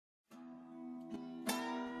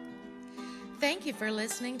Thank you for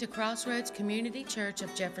listening to Crossroads Community Church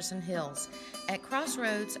of Jefferson Hills. At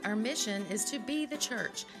Crossroads, our mission is to be the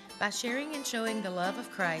church by sharing and showing the love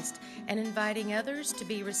of Christ and inviting others to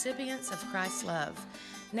be recipients of Christ's love.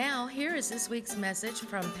 Now, here is this week's message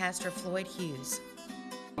from Pastor Floyd Hughes.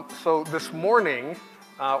 So this morning,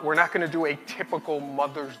 we're not going to do a typical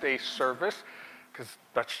Mother's Day service because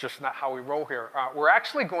that's just not how we roll here. We're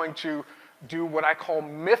actually going to do what I call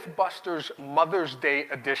Mythbusters Mother's Day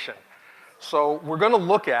edition. So we're going to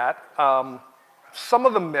look at some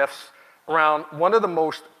of the myths around one of the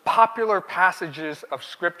most popular passages of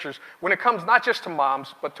scriptures when it comes not just to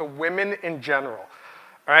moms, but to women in general.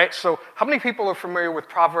 All right, so how many people are familiar with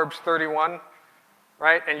Proverbs 31,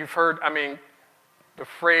 right? And you've heard, the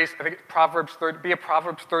phrase, I think Proverbs 30, be a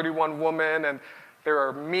Proverbs 31 woman, and there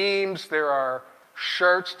are memes, there are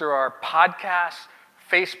shirts, there are podcasts,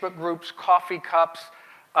 Facebook groups, coffee cups.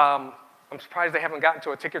 I'm surprised they haven't gotten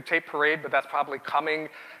to a ticker tape parade, but that's probably coming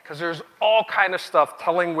because there's all kind of stuff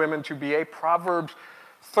telling women to be a Proverbs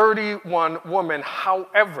 31 woman.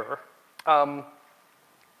 However,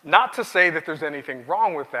 not to say that there's anything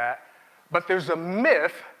wrong with that, but there's a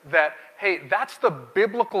myth that, hey, that's the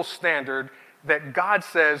biblical standard that God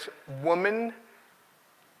says woman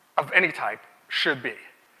of any type should be.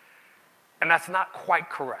 And that's not quite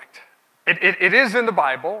correct. It is in the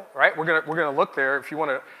Bible, right? We're gonna look there. If you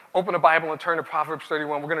want to open a Bible and turn to Proverbs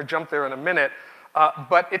 31, we're going to jump there in a minute.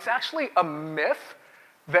 But it's actually a myth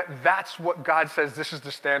that that's what God says this is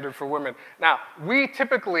the standard for women. Now, we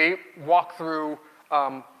typically walk through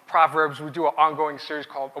Proverbs. We do an ongoing series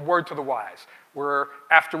called A Word to the Wise, where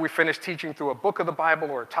after we finish teaching through a book of the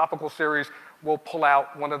Bible or a topical series, we'll pull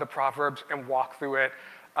out one of the Proverbs and walk through it.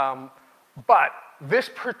 But this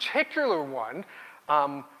particular one,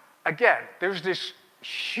 again, there's this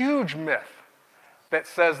huge myth that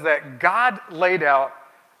says that God laid out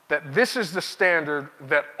that this is the standard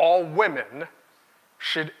that all women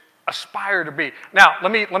should aspire to be. Now, let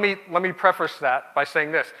me preface that by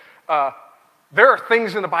saying this. There are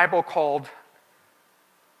things in the Bible called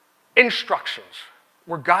instructions,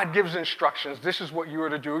 where God gives instructions. This is what you are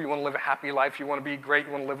to do. You want to live a happy life. You want to be great.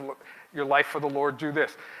 You want to live your life for the Lord. Do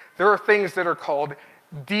this. There are things that are called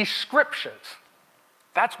descriptions.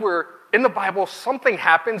 That's where, in the Bible, something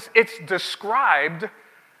happens, it's described,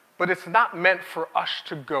 but it's not meant for us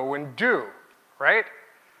to go and do, right?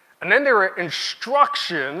 And then there are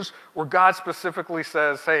instructions where God specifically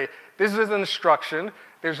says, hey, this is an instruction.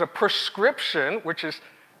 There's a prescription, which is,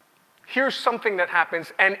 here's something that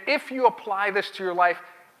happens, and if you apply this to your life,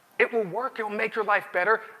 it will work, it will make your life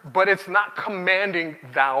better, but it's not commanding,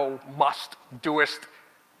 thou must doest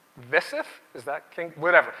thiseth? Is that king?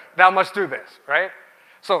 Whatever. Thou must do this, right?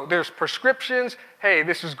 So there's prescriptions. Hey,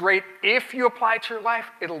 this is great. If you apply it to your life,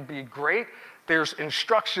 it'll be great. There's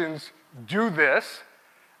instructions. Do this.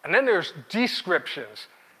 And then there's descriptions.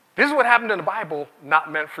 This is what happened in the Bible,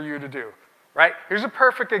 not meant for you to do, right? Here's a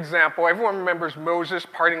perfect example. Everyone remembers Moses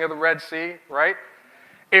parting of the Red Sea, right?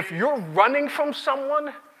 If you're running from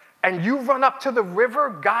someone and you run up to the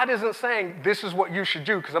river, God isn't saying, this is what you should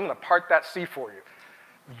do because I'm going to part that sea for you.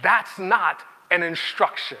 That's not an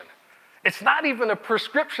instruction. It's not even a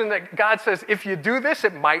prescription that God says, if you do this,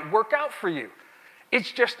 it might work out for you.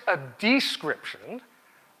 It's just a description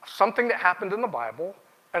of something that happened in the Bible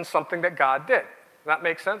and something that God did. Does that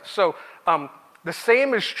make sense? So the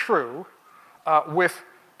same is true with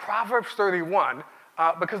Proverbs 31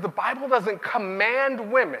 because the Bible doesn't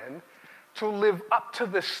command women to live up to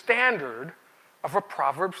the standard of a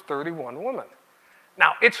Proverbs 31 woman.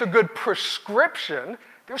 Now, it's a good prescription.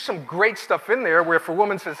 There's some great stuff in there where if a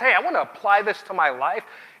woman says, hey, I want to apply this to my life,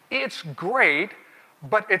 it's great,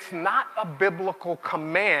 but it's not a biblical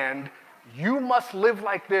command. You must live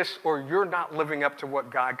like this or you're not living up to what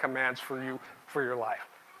God commands for you for your life.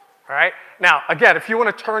 All right? Now, again, if you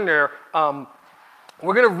want to turn there,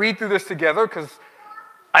 we're going to read through this together because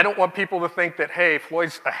I don't want people to think that, hey,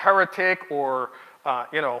 Floyd's a heretic or,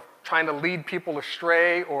 trying to lead people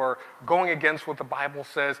astray or going against what the Bible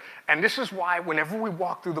says. And this is why whenever we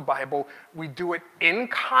walk through the Bible, we do it in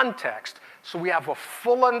context so we have a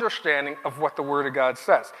full understanding of what the Word of God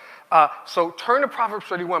says. So turn to Proverbs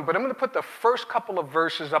 31, but I'm going to put the first couple of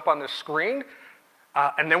verses up on the screen,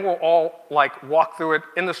 and then we'll all walk through it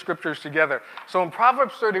in the scriptures together. So in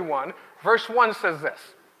Proverbs 31, verse 1 says this,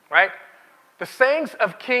 right? The sayings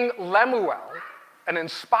of King Lemuel, an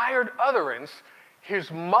inspired utterance,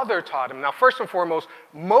 his mother taught him. Now, first and foremost,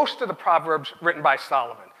 most of the Proverbs written by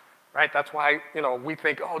Solomon, right? That's why, we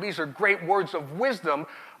think, oh, these are great words of wisdom,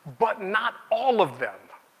 but not all of them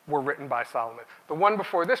were written by Solomon. The one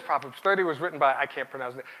before this, Proverbs 30, was written by, I can't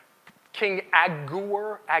pronounce it, King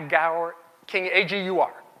Agur, King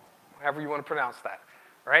Agur, however you want to pronounce that,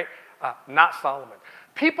 right? Not Solomon.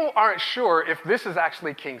 People aren't sure if this is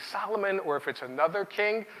actually King Solomon or if it's another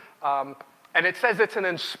king. And it says it's an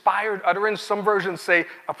inspired utterance. Some versions say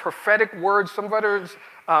a prophetic word. Some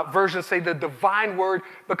versions say the divine word,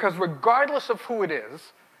 because regardless of who it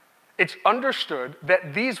is, it's understood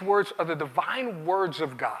that these words are the divine words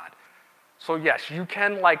of God. So yes, you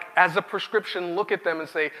can, like, as a prescription, look at them and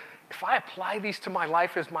say, if I apply these to my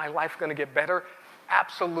life, is my life going to get better?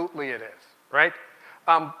 Absolutely it is, right?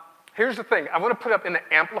 Here's the thing. I want to put up in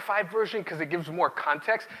the Amplified version because it gives more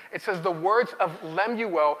context. It says the words of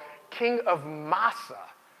Lemuel, king of Massa,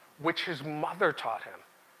 which his mother taught him.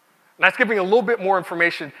 And that's giving a little bit more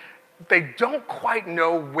information. They don't quite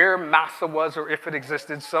know where Massa was or if it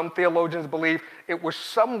existed. Some theologians believe it was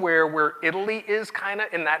somewhere where Italy is kind of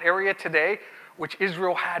in that area today, which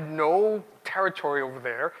Israel had no territory over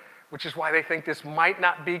there, which is why they think this might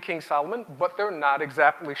not be King Solomon, but they're not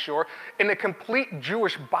exactly sure. In the complete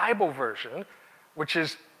Jewish Bible version, which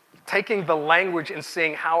is taking the language and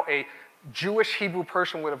seeing how a Jewish Hebrew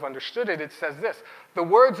person would have understood it, it says this: the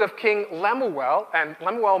words of King Lemuel, and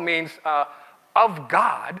Lemuel means of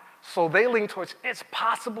God, so they lean towards it's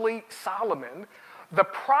possibly Solomon, the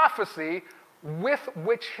prophecy with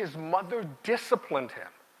which his mother disciplined him.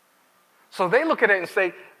 So they look at it and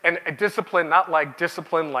say, and discipline, not like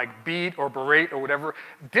discipline like beat or berate or whatever,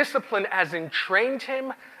 discipline as in trained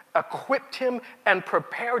him, equipped him, and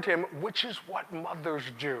prepared him, which is what mothers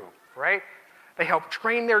do, right? They help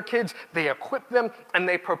train their kids, they equip them, and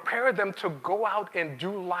they prepare them to go out and do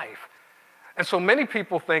life. And so many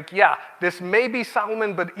people think, yeah, this may be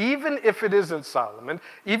Solomon, but even if it isn't Solomon,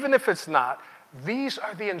 even if it's not, these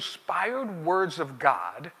are the inspired words of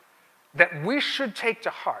God that we should take to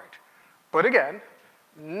heart. But again,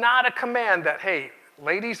 not a command that, hey,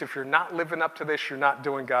 ladies, if you're not living up to this, you're not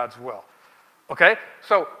doing God's will. Okay?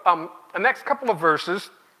 So the next couple of verses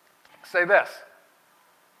say this.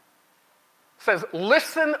 It says,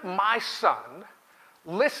 listen, my son,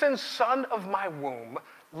 listen, son of my womb,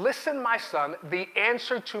 listen, my son, the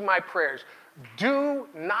answer to my prayers. Do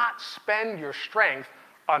not spend your strength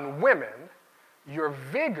on women, your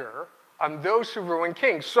vigor on those who ruin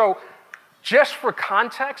kings. So just for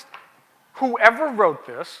context, whoever wrote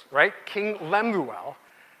this, right, King Lemuel,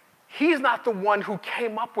 he's not the one who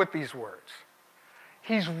came up with these words.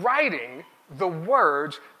 He's writing the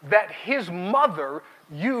words that his mother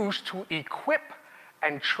used to equip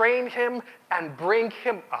and train him and bring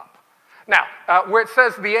him up. Now, where it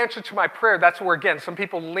says the answer to my prayer, that's where, again, some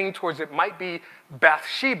people lean towards it might be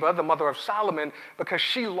Bathsheba, the mother of Solomon, because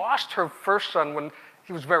she lost her first son when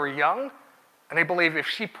he was very young. And they believe if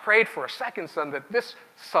she prayed for a second son, that this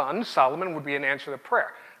son, Solomon, would be an answer to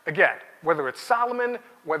prayer. Again, whether it's Solomon,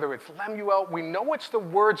 whether it's Lemuel, we know it's the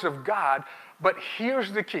words of God, but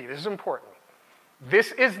here's the key. This is important.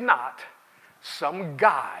 This is not some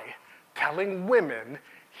guy telling women,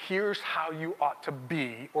 here's how you ought to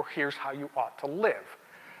be, or here's how you ought to live.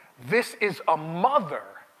 This is a mother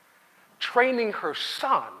training her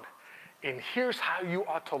son in here's how you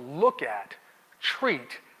ought to look at,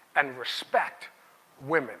 treat, and respect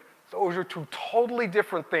women. Those are two totally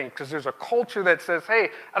different things, because there's a culture that says, hey,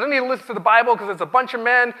 I don't need to listen to the Bible because it's a bunch of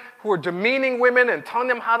men who are demeaning women and telling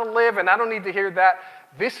them how to live, and I don't need to hear that.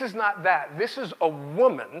 This is not that. This is a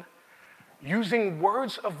woman using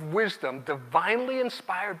words of wisdom divinely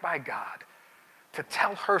inspired by God to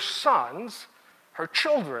tell her sons, her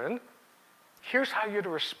children, here's how you're to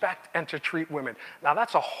respect and to treat women. Now,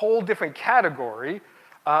 that's a whole different category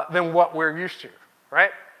than what we're used to,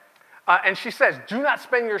 right? And she says, do not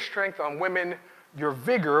spend your strength on women, your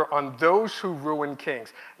vigor on those who ruin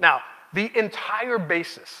kings. Now, the entire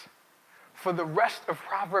basis for the rest of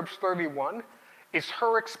Proverbs 31 is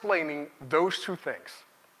her explaining those two things.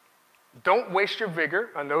 Don't waste your vigor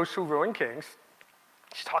on those who ruin kings.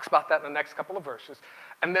 She talks about that in the next couple of verses.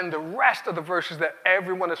 And then the rest of the verses that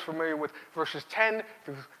everyone is familiar with, verses 10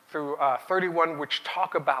 through 31, which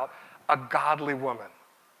talk about a godly woman,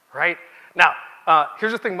 right? Now,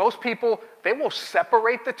 here's the thing. Most people, they will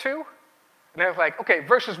separate the two. And they're like, okay,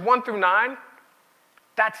 verses 1 through 9,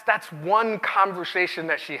 that's one conversation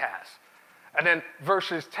that she has. And then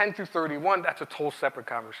verses 10 through 31, that's a total separate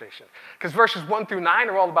conversation. Because verses 1 through 9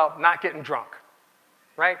 are all about not getting drunk,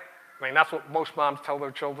 right? I mean, that's what most moms tell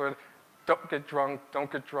their children. Don't get drunk,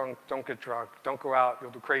 don't get drunk, don't get drunk, don't go out,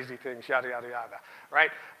 you'll do crazy things, yada, yada, yada,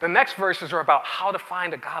 right? The next verses are about how to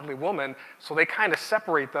find a godly woman, so they kind of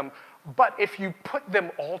separate them. But if you put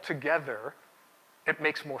them all together, it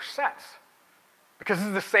makes more sense. Because this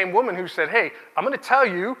is the same woman who said, hey, I'm going to tell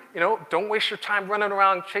you, don't waste your time running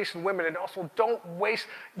around chasing women, and also don't waste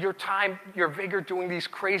your time, your vigor doing these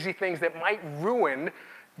crazy things that might ruin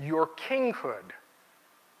your kinghood,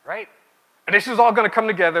 right? And this is all going to come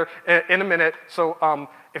together in a minute. So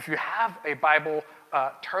if you have a Bible,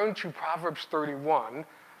 turn to Proverbs 31,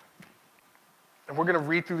 and we're going to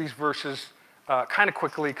read through these verses kind of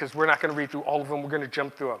quickly because we're not going to read through all of them. We're going to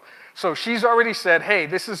jump through them. So she's already said, hey,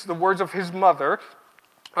 this is the words of his mother,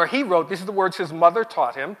 or he wrote, these are the words his mother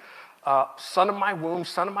taught him. Son of my womb,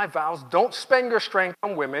 son of my vows, don't spend your strength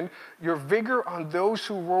on women, your vigor on those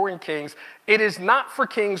who rule in kings. It is not for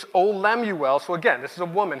kings, O Lemuel. So again, this is a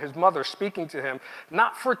woman, his mother speaking to him.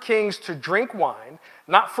 Not for kings to drink wine,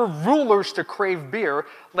 not for rulers to crave beer,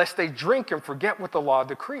 lest they drink and forget what the law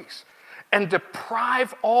decrees, and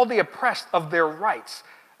deprive all the oppressed of their rights.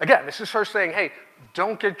 Again, this is her saying, hey,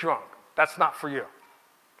 don't get drunk. That's not for you.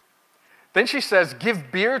 Then she says, give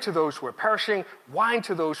beer to those who are perishing, wine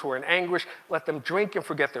to those who are in anguish. Let them drink and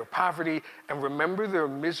forget their poverty and remember their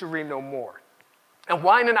misery no more. And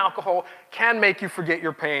wine and alcohol can make you forget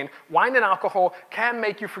your pain. Wine and alcohol can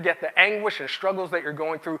make you forget the anguish and struggles that you're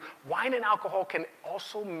going through. Wine and alcohol can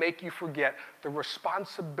also make you forget the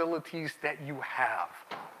responsibilities that you have.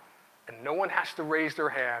 And no one has to raise their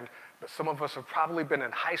hand, but some of us have probably been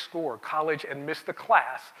in high school or college and missed a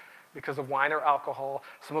class because of wine or alcohol.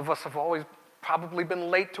 Some of us have always probably been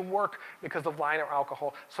late to work because of wine or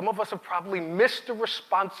alcohol. Some of us have probably missed the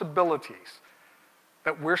responsibilities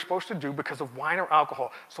that we're supposed to do because of wine or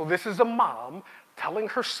alcohol. So this is a mom telling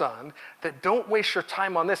her son that don't waste your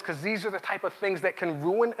time on this because these are the type of things that can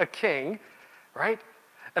ruin a king, right?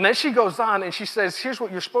 And then she goes on and she says, here's what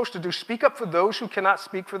you're supposed to do. Speak up for those who cannot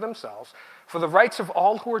speak for themselves, for the rights of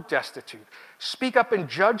all who are destitute. Speak up and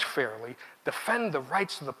judge fairly. Defend the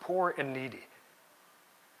rights of the poor and needy.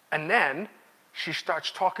 And then she starts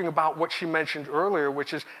talking about what she mentioned earlier,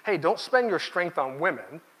 which is, hey, don't spend your strength on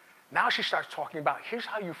women. Now she starts talking about, here's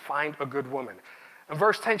how you find a good woman. In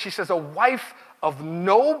verse 10, she says, a wife of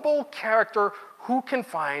noble character who can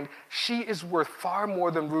find, she is worth far more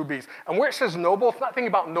than rubies. And where it says noble, it's not thinking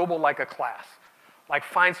about noble like a class. Like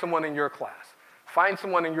find someone in your class. Find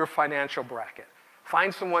someone in your financial bracket.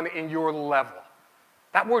 Find someone in your level.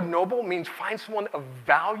 That word noble means find someone of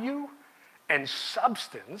value and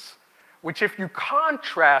substance, which if you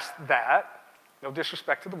contrast that, no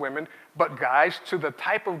disrespect to the women, but guys, to the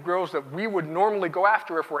type of girls that we would normally go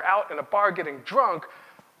after if we're out in a bar getting drunk,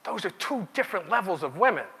 those are two different levels of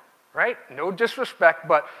women, right? No disrespect,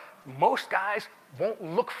 but most guys won't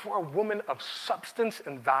look for a woman of substance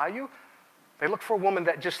and value. They look for a woman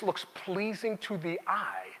that just looks pleasing to the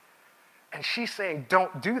eye. And she's saying,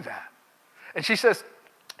 don't do that. And she says,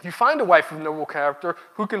 if you find a wife of noble character,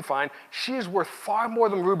 who can find? She is worth far more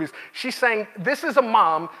than rubies. She's saying, this is a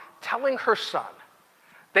mom telling her son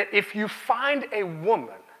that if you find a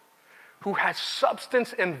woman who has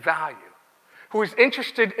substance and value, who is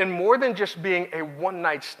interested in more than just being a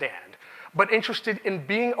one-night stand, but interested in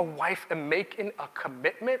being a wife and making a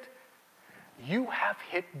commitment, you have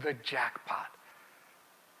hit the jackpot.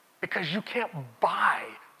 Because you can't buy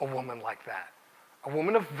a woman like that. A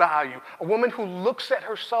woman of value, a woman who looks at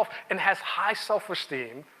herself and has high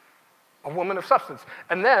self-esteem, a woman of substance.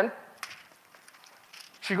 And then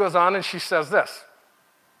she goes on and she says this.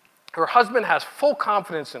 Her husband has full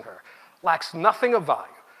confidence in her, lacks nothing of value.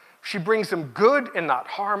 She brings him good and not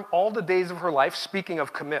harm all the days of her life, speaking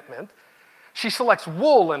of commitment. She selects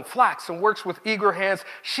wool and flax and works with eager hands.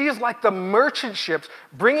 She is like the merchant ships,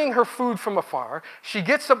 bringing her food from afar. She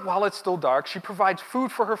gets up while it's still dark. She provides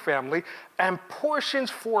food for her family and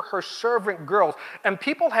portions for her servant girls. And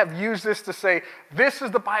people have used this to say, this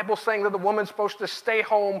is the Bible saying that the woman's supposed to stay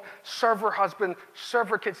home, serve her husband, serve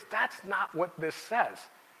her kids. That's not what this says.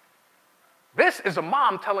 This is a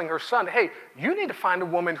mom telling her son, hey, you need to find a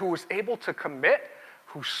woman who is able to commit,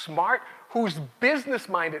 who's smart, who's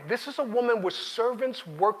business-minded. This is a woman with servants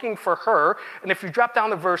working for her. And if you drop down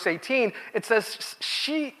to verse 18, it says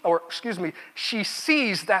she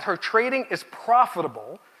sees that her trading is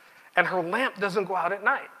profitable and her lamp doesn't go out at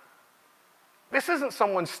night. This isn't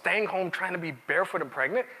someone staying home trying to be barefoot and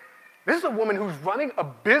pregnant. This is a woman who's running a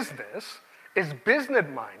business, is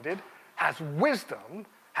business-minded, has wisdom,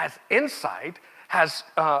 has insight, has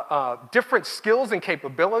different skills and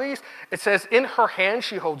capabilities. It says in her hand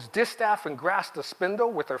she holds distaff and grasps the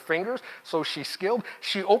spindle with her fingers, so she's skilled.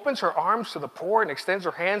 She opens her arms to the poor and extends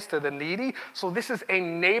her hands to the needy. So this is a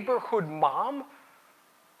neighborhood mom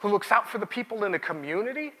who looks out for the people in the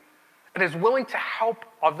community and is willing to help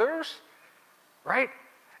others, right?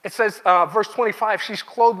 It says, verse 25, she's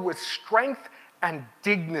clothed with strength and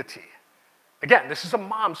dignity. Again, this is a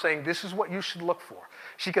mom saying this is what you should look for.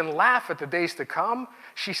 She can laugh at the days to come.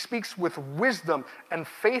 She speaks with wisdom, and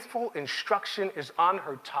faithful instruction is on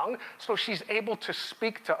her tongue. So she's able to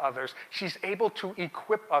speak to others. She's able to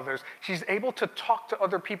equip others. She's able to talk to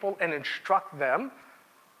other people and instruct them.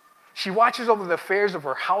 She watches over the affairs of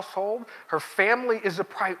her household. Her family is a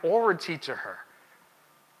priority to her.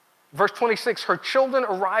 Verse 26, her children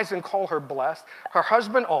arise and call her blessed, her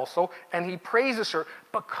husband also, and he praises her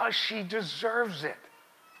because she deserves it.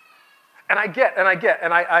 And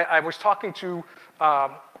I was talking to,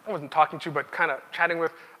 I wasn't talking to, but kind of chatting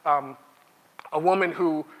with a woman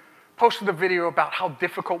who posted a video about how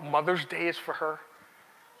difficult Mother's Day is for her.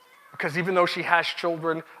 Because even though she has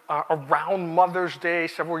children, around Mother's Day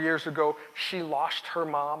several years ago, she lost her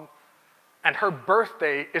mom. And her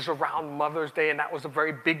birthday is around Mother's Day, and that was a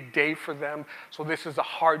very big day for them. So this is a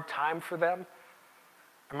hard time for them.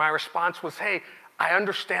 And my response was, hey, I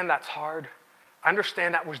understand that's hard. I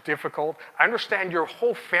understand that was difficult. I understand your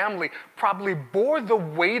whole family probably bore the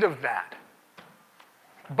weight of that.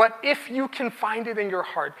 But if you can find it in your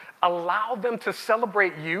heart, allow them to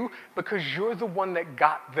celebrate you because you're the one that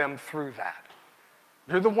got them through that.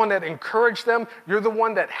 You're the one that encouraged them. You're the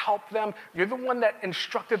one that helped them. You're the one that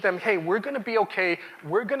instructed them, hey, we're going to be okay.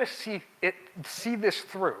 We're going to see this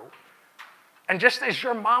through. And just as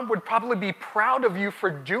your mom would probably be proud of you for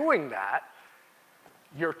doing that,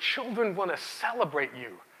 your children want to celebrate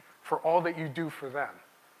you for all that you do for them.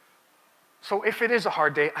 So if it is a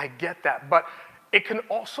hard day, I get that. But it can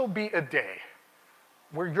also be a day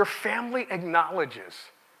where your family acknowledges,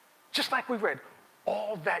 just like we read,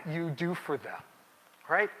 all that you do for them.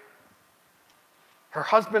 Right? Her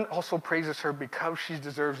husband also praises her because she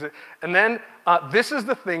deserves it. And then this is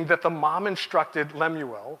the thing that the mom instructed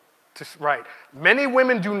Lemuel to write. Many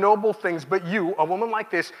women do noble things, but you, a woman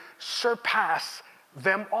like this, surpass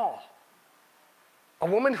them all. A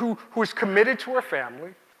woman who is committed to her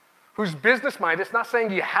family, who's business-minded. It's not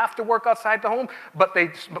saying you have to work outside the home, but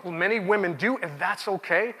many women do, and that's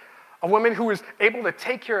okay. A woman who is able to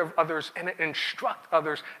take care of others and instruct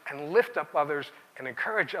others and lift up others and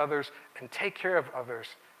encourage others and take care of others.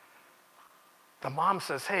 The mom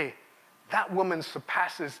says, hey, that woman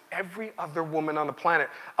surpasses every other woman on the planet.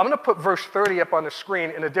 I'm going to put verse 30 up on the screen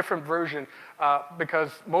in a different version because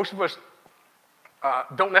most of us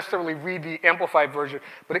don't necessarily read the Amplified version,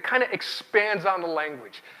 but it kind of expands on the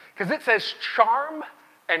language. Because it says, charm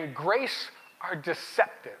and grace are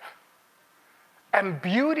deceptive. And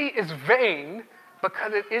beauty is vain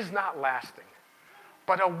because it is not lasting.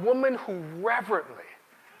 But a woman who reverently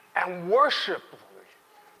and worshipfully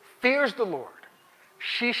fears the Lord,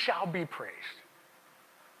 she shall be praised.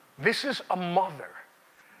 This is a mother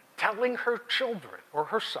telling her children or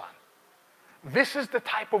her son, this is the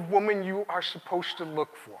type of woman you are supposed to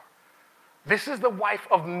look for. This is the wife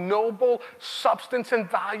of noble substance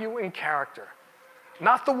and value and character.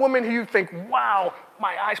 Not the woman who you think, wow,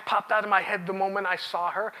 my eyes popped out of my head the moment I saw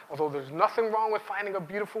her, although there's nothing wrong with finding a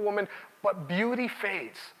beautiful woman, but beauty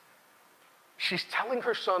fades. She's telling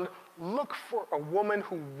her son, look for a woman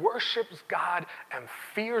who worships God and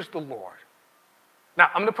fears the Lord. Now,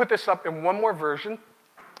 I'm going to put this up in one more version.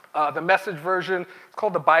 The Message version, it's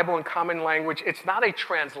called the Bible in Common Language. It's not a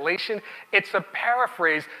translation, it's a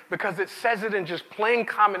paraphrase because it says it in just plain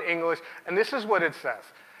common English, and this is what it says.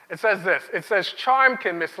 It says this, it says, charm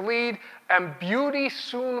can mislead and beauty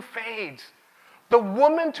soon fades. The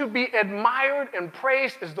woman to be admired and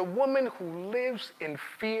praised is the woman who lives in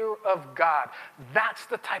fear of God. That's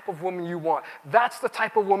the type of woman you want. That's the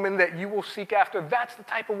type of woman that you will seek after. That's the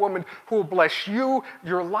type of woman who will bless you,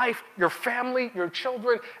 your life, your family, your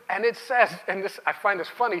children. And it says, and this I find this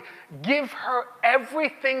funny, give her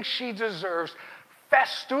everything she deserves.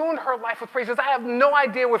 Festoon her life with praises. I have no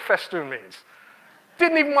idea what festoon means.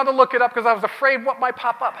 Didn't even want to look it up because I was afraid what might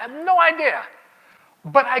pop up. I had no idea.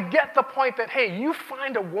 But I get the point that, hey, you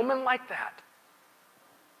find a woman like that,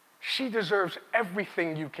 she deserves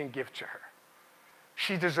everything you can give to her.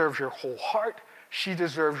 She deserves your whole heart. She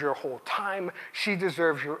deserves your whole time. She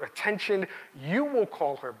deserves your attention. You will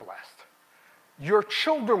call her blessed. Your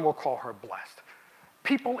children will call her blessed.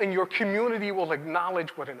 People in your community will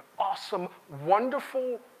acknowledge what an awesome,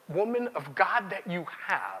 wonderful woman of God that you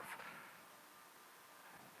have.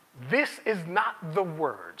 This is not the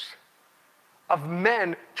words of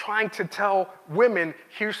men trying to tell women,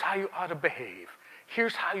 here's how you ought to behave.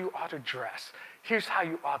 Here's how you ought to dress. Here's how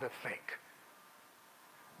you ought to think.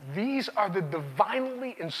 These are the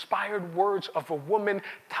divinely inspired words of a woman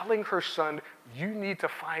telling her son, you need to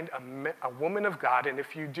find a woman of God, and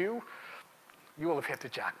if you do, you will have hit the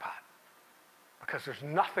jackpot. Because there's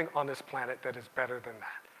nothing on this planet that is better than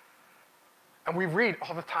that. And we read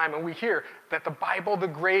all the time and we hear that the Bible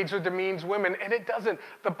degrades or demeans women, and it doesn't.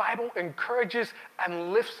 The Bible encourages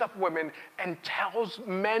and lifts up women and tells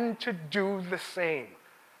men to do the same.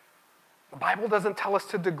 The Bible doesn't tell us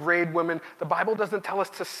to degrade women. The Bible doesn't tell us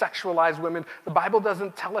to sexualize women. The Bible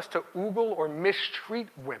doesn't tell us to ogle or mistreat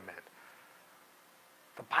women.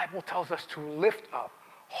 The Bible tells us to lift up,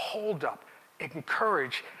 hold up,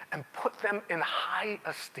 encourage, and put them in high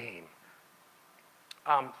esteem.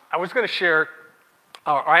 I was going to share,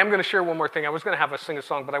 or I am going to share one more thing. I was going to have us sing a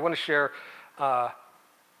song, but I want to share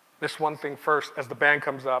this one thing first as the band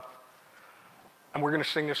comes up. And we're going to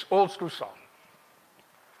sing this old school song.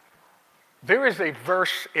 There is a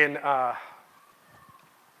verse in, I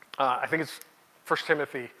think it's 1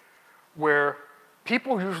 Timothy, where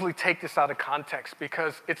people usually take this out of context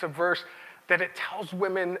because it's a verse that it tells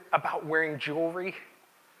women about wearing jewelry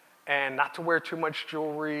and not to wear too much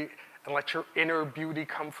jewelry and let your inner beauty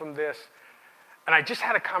come from this. And I just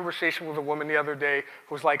had a conversation with a woman the other day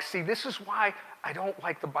who was like, see, this is why I don't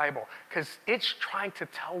like the Bible, because it's trying to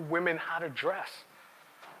tell women how to dress.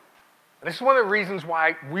 And this is one of the reasons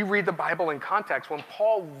why we read the Bible in context. When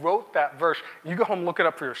Paul wrote that verse, you go home and look it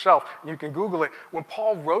up for yourself, you can Google it. When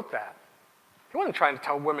Paul wrote that, he wasn't trying to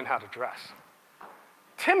tell women how to dress.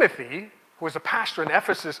 Timothy, who was a pastor in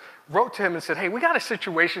Ephesus, wrote to him and said, hey, we got a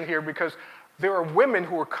situation here because there are women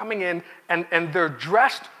who are coming in and they're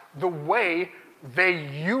dressed the way they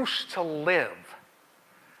used to live.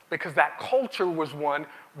 Because that culture was one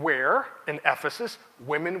where, in Ephesus,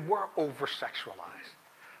 women were over-sexualized.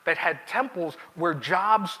 That had temples where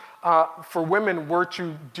jobs for women were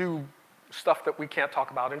to do stuff that we can't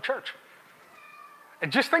talk about in church.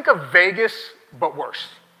 And just think of Vegas, but worse.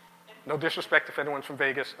 No disrespect if anyone's from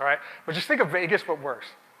Vegas, all right? But just think of Vegas, but worse.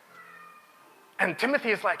 And Timothy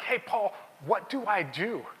is like, hey, Paul, what do I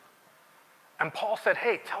do? And Paul said,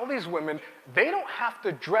 hey, tell these women they don't have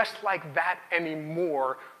to dress like that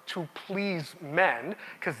anymore to please men,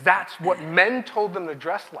 because that's what men told them to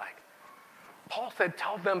dress like. Paul said,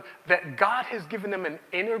 tell them that God has given them an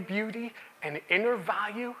inner beauty, an inner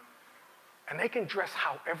value, and they can dress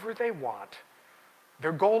however they want.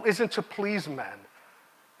 Their goal isn't to please men.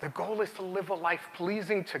 Their goal is to live a life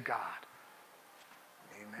pleasing to God.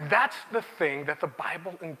 Amen. That's the thing that the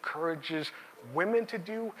Bible encourages women to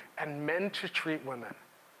do and men to treat women.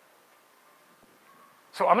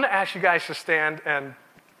 So I'm going to ask you guys to stand, and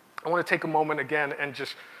I want to take a moment again and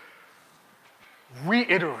just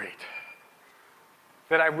reiterate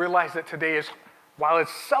that I realize that today is, while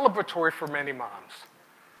it's celebratory for many moms,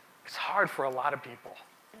 it's hard for a lot of people.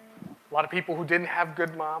 A lot of people who didn't have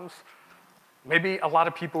good moms. Maybe a lot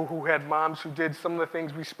of people who had moms who did some of the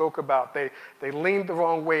things we spoke about. They leaned the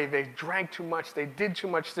wrong way. They drank too much. They did too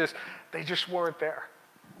much this. They just weren't there.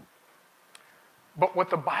 But what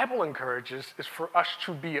the Bible encourages is for us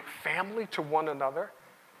to be a family to one another,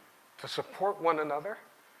 to support one another.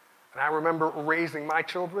 And I remember raising my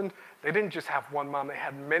children. They didn't just have one mom. They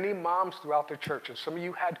had many moms throughout the church. And some of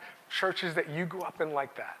you had churches that you grew up in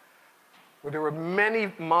like that, where there were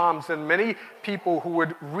many moms and many people who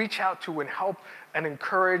would reach out to and help and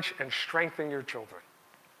encourage and strengthen your children.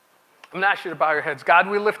 I'm going to ask you to bow your heads. God,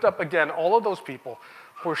 we lift up again all of those people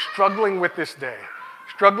who are struggling with this day,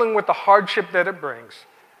 struggling with the hardship that it brings,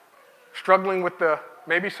 struggling with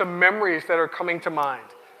maybe some memories that are coming to mind,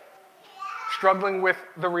 struggling with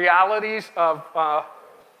the realities of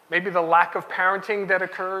maybe the lack of parenting that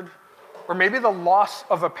occurred, or maybe the loss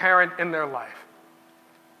of a parent in their life.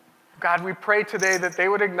 God, we pray today that they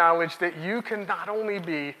would acknowledge that you can not only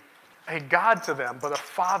be a God to them, but a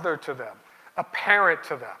father to them, a parent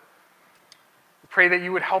to them. We pray that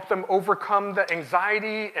you would help them overcome the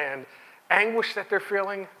anxiety and anguish that they're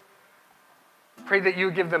feeling. Pray that you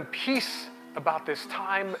would give them peace about this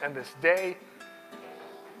time and this day.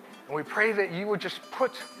 And we pray that you would just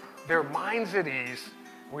put their minds at ease.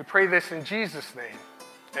 We pray this in Jesus' name.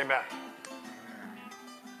 Amen.